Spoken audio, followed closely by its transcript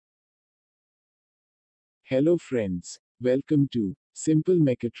Hello friends, welcome to Simple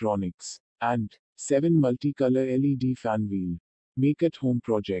Mechatronics and 7 multicolor LED fan wheel. Make at home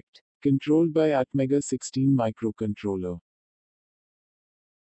project. Controlled by ATMEGA 16 microcontroller.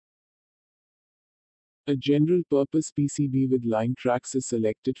 A general purpose PCB with line tracks is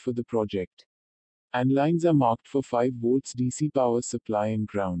selected for the project. And lines are marked for 5 volts DC power supply and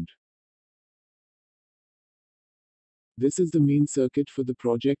ground. This is the main circuit for the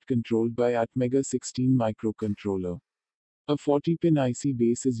project controlled by ATMEGA 16 microcontroller. A 40-pin IC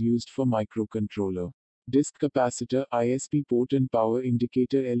base is used for microcontroller. Disk capacitor, ISP port and power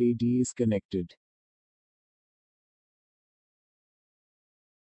indicator LED is connected.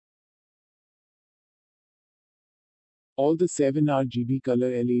 All the 7 RGB color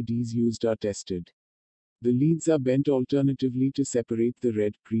LEDs used are tested. The leads are bent alternatively to separate the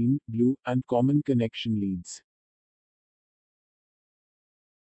red, green, blue, and common connection leads.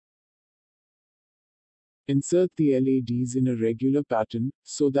 Insert the LEDs in a regular pattern,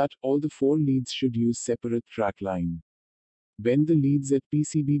 so that all the 4 leads should use separate track line. Bend the leads at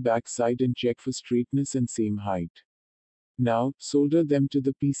PCB backside and check for straightness and same height. Now, solder them to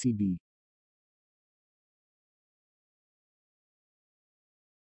the PCB.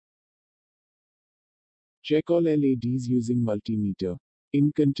 Check all LEDs using multimeter.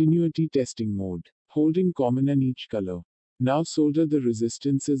 In continuity testing mode. Holding common and each color. Now solder the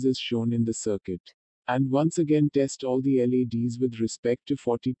resistances as shown in the circuit. And once again test all the LEDs with respect to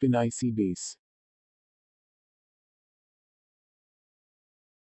 40-pin IC base.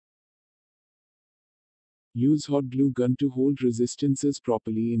 Use hot glue gun to hold resistances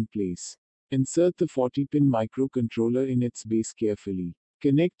properly in place. Insert the 40-pin microcontroller in its base carefully.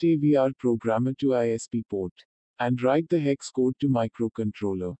 Connect AVR programmer to ISP port. And write the hex code to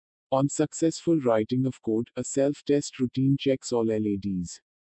microcontroller. On successful writing of code, a self-test routine checks all LEDs.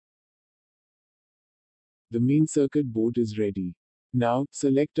 The main circuit board is ready. Now,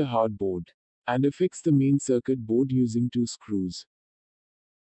 select a hard board. And affix the main circuit board using 2 screws.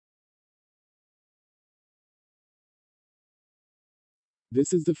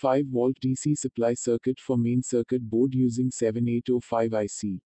 This is the 5-volt DC supply circuit for main circuit board using 7805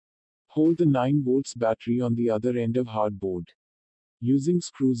 IC. Hold the 9 volts battery on the other end of hard board. Using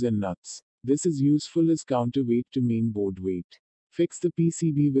screws and nuts. This is useful as counterweight to main board weight. Fix the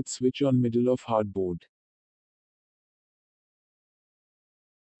PCB with switch on middle of hard board.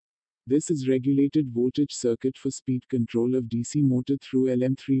 This is regulated voltage circuit for speed control of DC motor through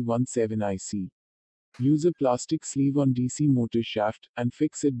LM317 IC. Use a plastic sleeve on DC motor shaft, and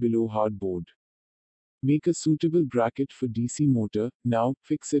fix it below hard board. Make a suitable bracket for DC motor. Now,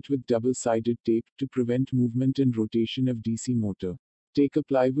 fix it with double-sided tape, to prevent movement and rotation of DC motor. Take a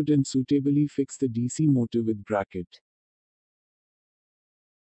plywood and suitably fix the DC motor with bracket.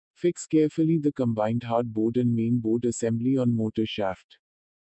 Fix carefully the combined hard board and main board assembly on motor shaft.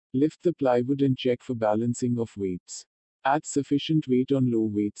 Lift the plywood and check for balancing of weights. Add sufficient weight on low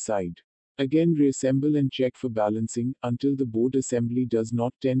weight side. Again reassemble and check for balancing, until the board assembly does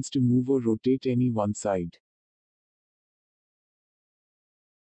not tends to move or rotate any one side.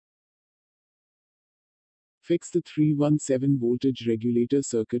 Fix the 317 voltage regulator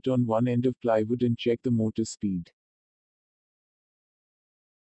circuit on one end of plywood and check the motor speed.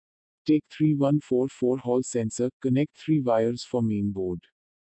 Take 3144 Hall sensor, connect 3 wires for main board.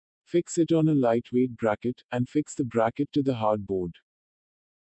 Fix it on a lightweight bracket, and fix the bracket to the hard board.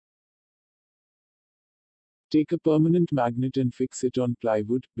 Take a permanent magnet and fix it on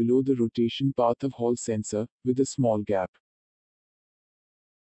plywood, below the rotation path of Hall sensor, with a small gap.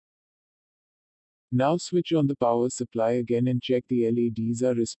 Now switch on the power supply again and check the LEDs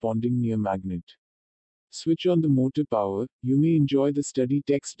are responding near magnet. Switch on the motor power. You may enjoy the study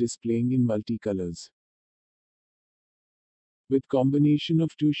text displaying in multicolors. With combination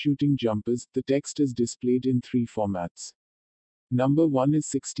of 2 shooting jumpers, the text is displayed in 3 formats. Number 1 is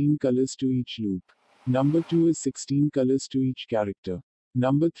 16 colors to each loop. Number 2 is 16 colors to each character.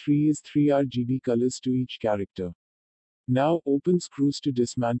 Number 3 is 3 RGB colors to each character. Now open screws to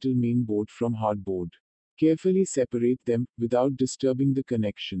dismantle main board from hard board. Carefully separate them, without disturbing the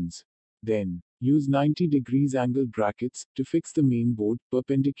connections. Then, use 90 degrees angle brackets, to fix the main board,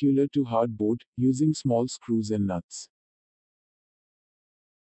 perpendicular to hard board, using small screws and nuts.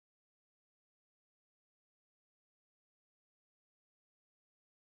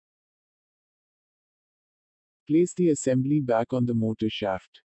 Place the assembly back on the motor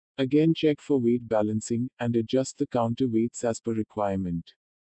shaft. Again check for weight balancing, and adjust the counterweights as per requirement.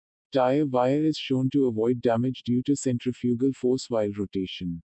 Tie a wire is shown to avoid damage due to centrifugal force while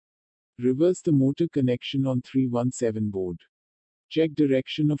rotation. Reverse the motor connection on 317 board. Check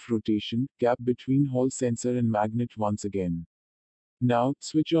direction of rotation, gap between Hall sensor and magnet once again. Now,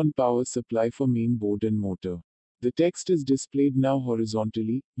 switch on power supply for main board and motor. The text is displayed now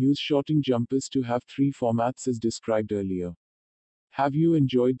horizontally. Use shorting jumpers to have 3 formats as described earlier. Have you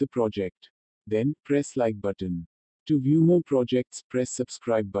enjoyed the project? Then, press like button. To view more projects, press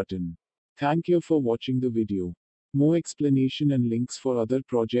subscribe button. Thank you for watching the video. More explanation and links for other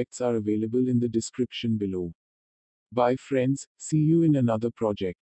projects are available in the description below. Bye friends, see you in another project.